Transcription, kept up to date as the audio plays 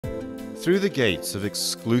Through the gates of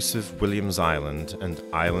exclusive Williams Island and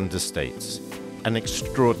Island Estates, an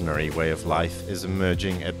extraordinary way of life is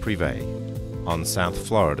emerging at Privé, on South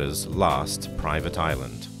Florida's last private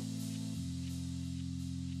island.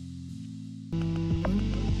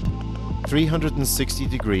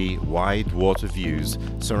 360-degree wide water views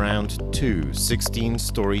surround two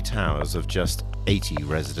 16-story towers of just 80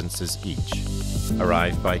 residences each.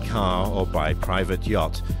 Arrive by car or by private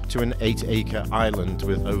yacht to an 8-acre island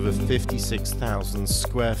with over 56,000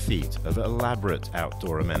 square feet of elaborate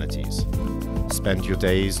outdoor amenities. Spend your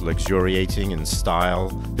days luxuriating in style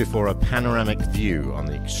before a panoramic view on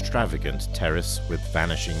the extravagant terrace with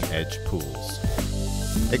vanishing edge pools.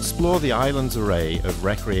 Explore the island's array of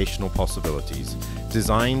recreational possibilities,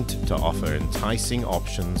 designed to offer enticing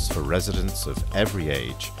options for residents of every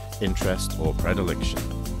age, interest or predilection.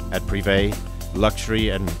 At Privé, luxury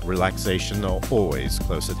and relaxation are always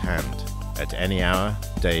close at hand, at any hour,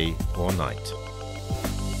 day or night.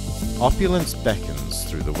 Opulence beckons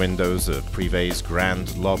through the windows of Privé's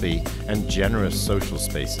grand lobby and generous social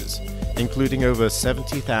spaces, including over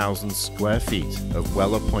 70,000 square feet of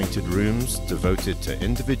well-appointed rooms devoted to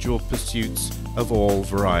individual pursuits of all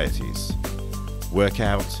varieties. Work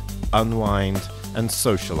out, unwind, and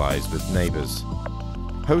socialize with neighbors.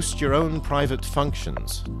 Host your own private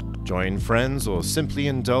functions, join friends, or simply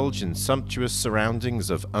indulge in sumptuous surroundings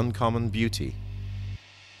of uncommon beauty.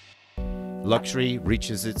 Luxury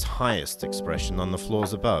reaches its highest expression on the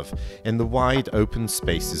floors above, in the wide open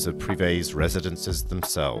spaces of Privé's residences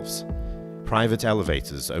themselves. Private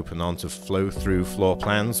elevators open onto flow-through floor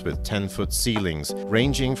plans with 10-foot ceilings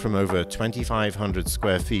ranging from over 2,500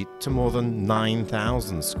 square feet to more than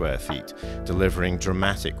 9,000 square feet, delivering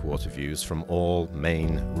dramatic water views from all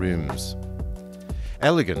main rooms.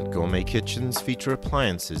 Elegant gourmet kitchens feature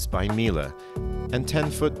appliances by Miele and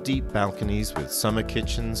 10-foot deep balconies with summer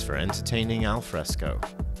kitchens for entertaining al fresco.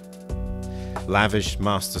 Lavish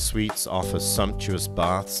master suites offer sumptuous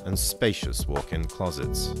baths and spacious walk-in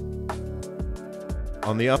closets.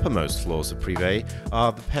 On the uppermost floors of Privé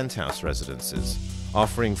are the penthouse residences,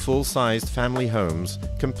 offering full-sized family homes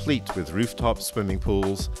complete with rooftop swimming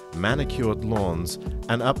pools, manicured lawns,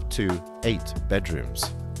 and up to 8 bedrooms.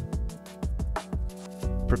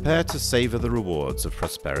 Prepare to savor the rewards of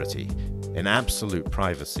prosperity in absolute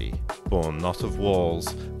privacy, born not of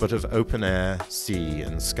walls, but of open air, sea,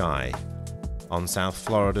 and sky, on South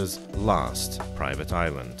Florida's last private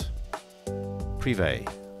island. Privé,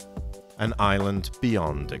 an island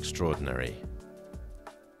beyond extraordinary.